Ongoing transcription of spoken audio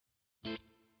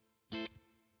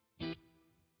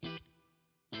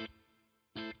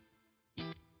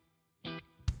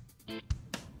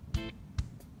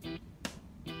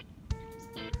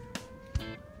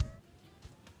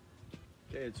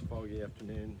Okay, it's a foggy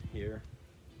afternoon here,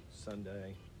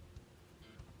 Sunday.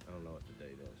 I don't know what the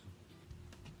date is.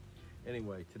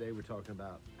 Anyway, today we're talking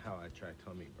about how I attract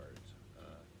hummingbirds.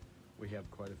 We have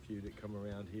quite a few that come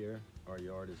around here. Our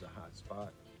yard is a hot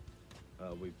spot.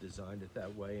 We've designed it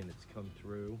that way and it's come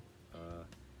through.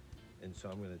 And so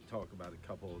I'm going to talk about a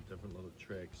couple of different little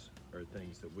tricks or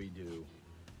things that we do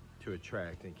to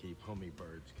attract and keep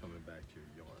hummingbirds coming back to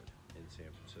your yard in San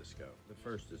Francisco. The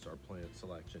first is our plant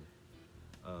selection.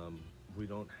 We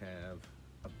don't have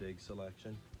a big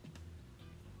selection.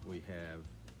 We have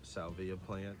salvia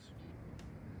plants.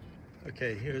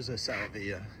 Okay, here's a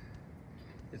salvia.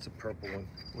 It's a purple one.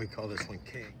 We call this one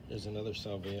King. Here's another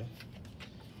salvia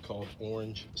called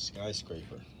Orange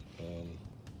Skyscraper.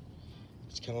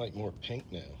 It's kind of like more pink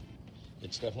now.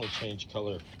 It's definitely changed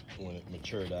color when it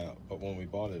matured out, but when we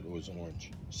bought it, it was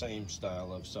orange. Same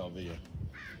style of salvia.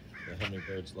 The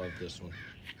hummingbirds love this one.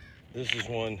 This is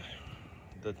one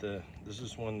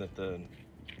that the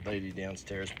lady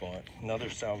downstairs bought. Another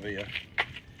salvia,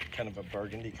 kind of a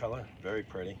burgundy color, very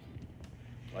pretty,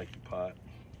 like the pot.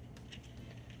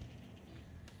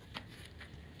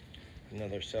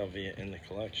 Another salvia in the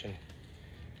collection.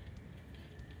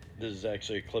 This is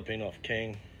actually a clipping off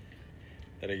King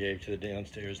that I gave to the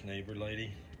downstairs neighbor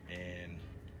lady, and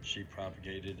she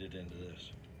propagated it into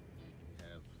this. We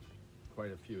have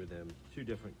quite a few of them, two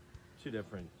different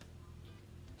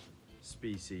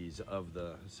species of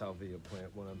the salvia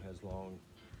plant. One of them has long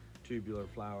tubular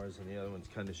flowers and the other one's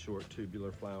kind of short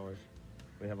tubular flowers.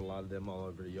 We have a lot of them all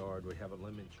over the yard. We have a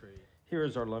lemon tree.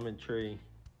 Here's our lemon tree.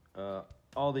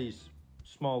 All these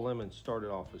small lemons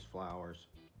started off as flowers,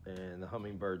 and the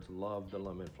hummingbirds love the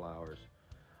lemon flowers.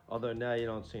 Although now you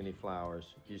don't see any flowers.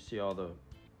 You see all the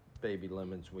baby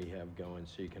lemons we have going,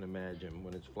 so you can imagine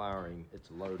when it's flowering, it's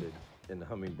loaded, and the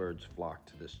hummingbirds flock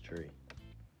to this tree.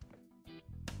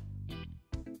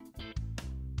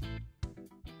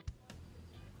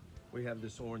 We have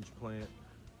this orange plant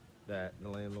that the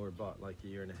landlord bought like a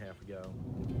year and a half ago.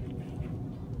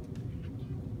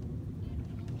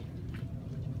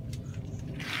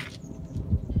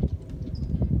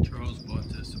 Charles bought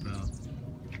this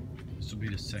this will be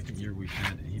the second year we've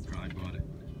had it. He probably bought it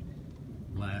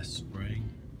last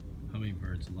spring.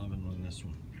 Hummingbirds loving on this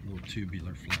one. Little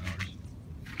tubular flowers.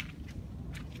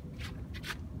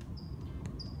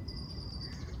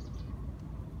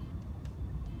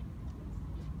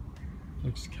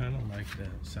 Looks kind of like the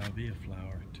salvia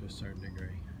flower to a certain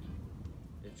degree.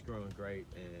 It's growing great,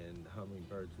 and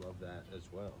hummingbirds love that as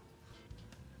well.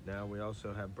 Now we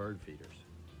also have bird feeders.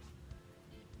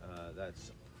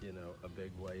 That's, a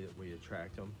big way that we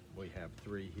attract them. We have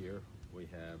 3 here. We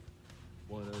have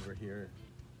one over here,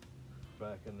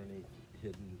 back underneath,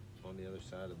 hidden on the other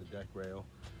side of the deck rail.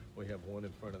 We have one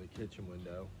in front of the kitchen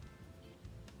window,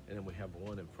 and then we have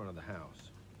one in front of the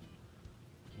house,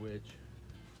 which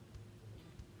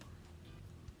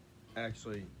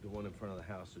actually, the one in front of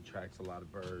the house attracts a lot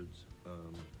of birds.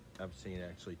 I've seen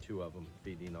actually 2 of them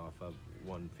feeding off of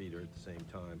one feeder at the same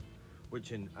time,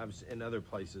 which in other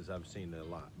places I've seen it a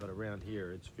lot, but around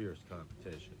here it's fierce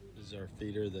competition. This is our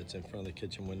feeder that's in front of the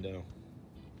kitchen window.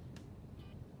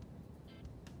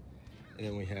 And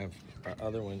then we have our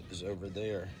other one is over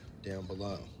there, down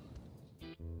below.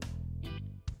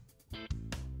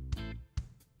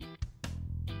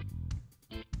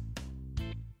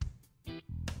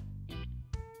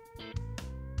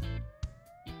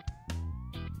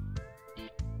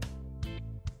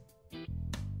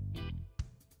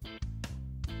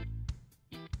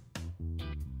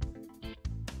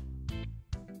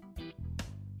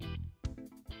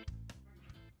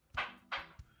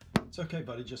 It's okay,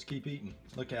 buddy, just keep eating.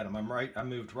 Look at him, I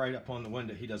moved right up on the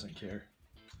window. He doesn't care.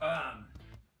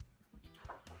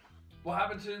 What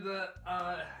happened to the,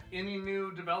 any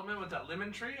new development with that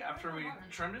lemon tree after we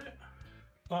trimmed it?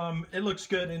 It looks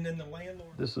good, and then the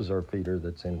landlord... This is our feeder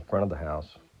that's in front of the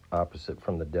house, opposite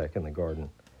from the deck in the garden.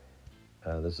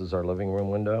 This is our living room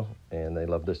window, and they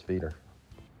love this feeder.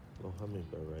 Little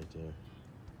hummingbird right there.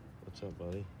 What's up,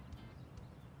 buddy?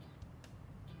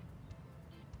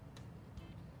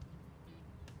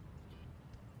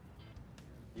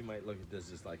 You might look at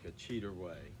this as like a cheater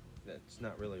way. That's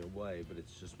not really a way, but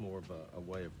it's just more of a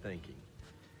way of thinking.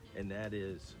 And that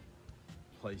is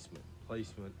placement.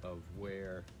 Placement of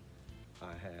where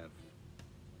I have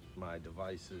my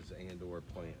devices and or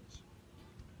plants.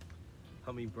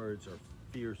 Hummingbirds are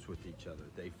fierce with each other.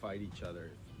 They fight each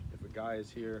other. If a guy is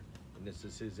here and this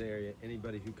is his area,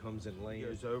 anybody who comes in lane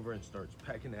goes over and starts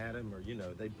pecking at him, or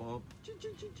they bump,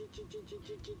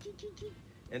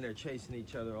 and they're chasing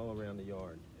each other all around the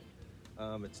yard.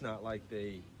 It's not like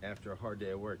they, after a hard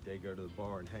day of work, they go to the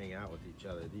bar and hang out with each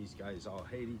other. These guys all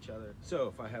hate each other. So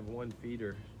if I have one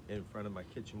feeder in front of my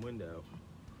kitchen window,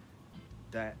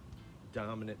 that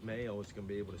dominant male is going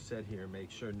to be able to sit here and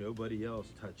make sure nobody else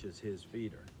touches his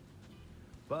feeder.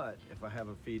 But if I have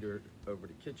a feeder over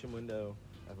the kitchen window,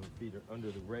 I have a feeder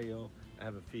under the rail, I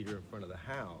have a feeder in front of the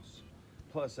house,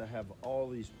 plus I have all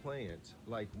these plants,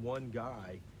 like one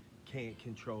guy can't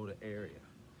control the area.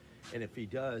 And if he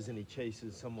does and he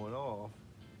chases someone off,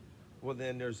 well,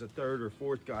 then there's a third or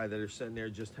fourth guy that are sitting there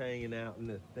just hanging out in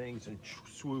the things and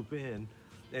swoop in,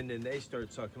 and then they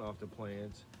start sucking off the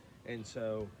plants. And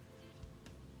so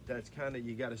that's kind of,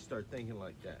 you got to start thinking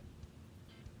like that,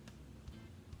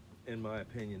 in my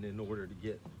opinion, in order to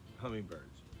get hummingbirds.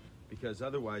 Because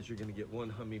otherwise you're going to get one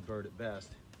hummingbird at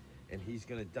best, and he's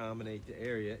going to dominate the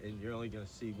area, and you're only going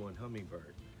to see one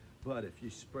hummingbird. But if you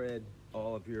spread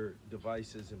all of your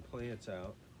devices and plants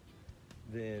out,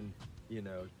 then, you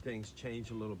know, things change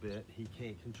a little bit. He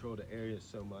can't control the area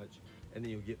so much, and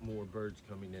then you'll get more birds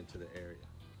coming into the area.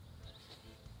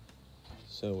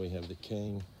 So we have the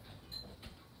king,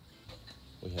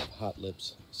 we have hot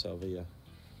lips salvia,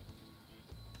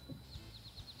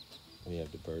 we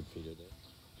have the bird feeder there,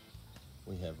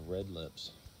 we have red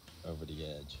lips over the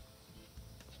edge.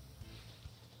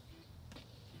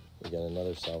 We got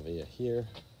another salvia here.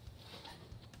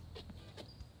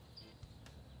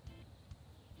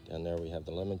 Down there we have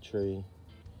the lemon tree.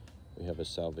 We have a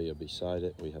salvia beside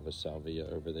it. We have a salvia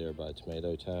over there by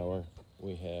Tomato Tower.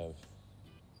 We have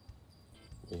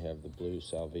the blue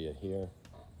salvia here.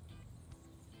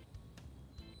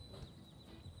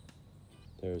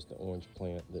 There's the orange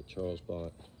plant that Charles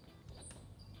bought.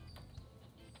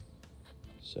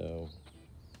 So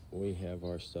we have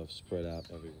our stuff spread out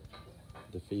everywhere.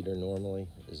 The feeder normally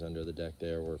is under the deck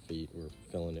there. We're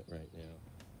filling it right now.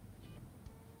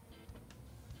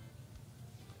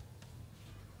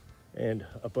 And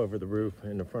up over the roof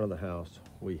in the front of the house,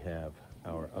 we have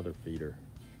our other feeder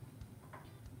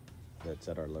that's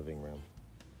at our living room.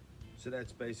 So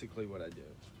that's basically what I do.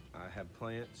 I have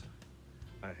plants,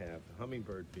 I have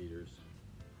hummingbird feeders,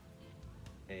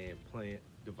 and plant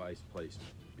device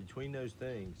placement. Between those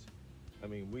things, I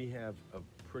mean, we have a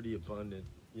pretty abundant,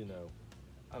 you know,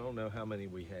 I don't know how many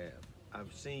we have.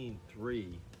 I've seen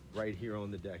 3 right here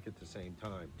on the deck at the same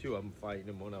time. 2 of them fighting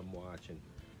and 1 of them watching.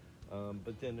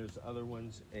 But then there's other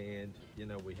ones, and you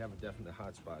know, we have a definite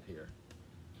hot spot here.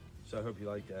 So I hope you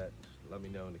like that. Let me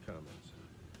know in the comments.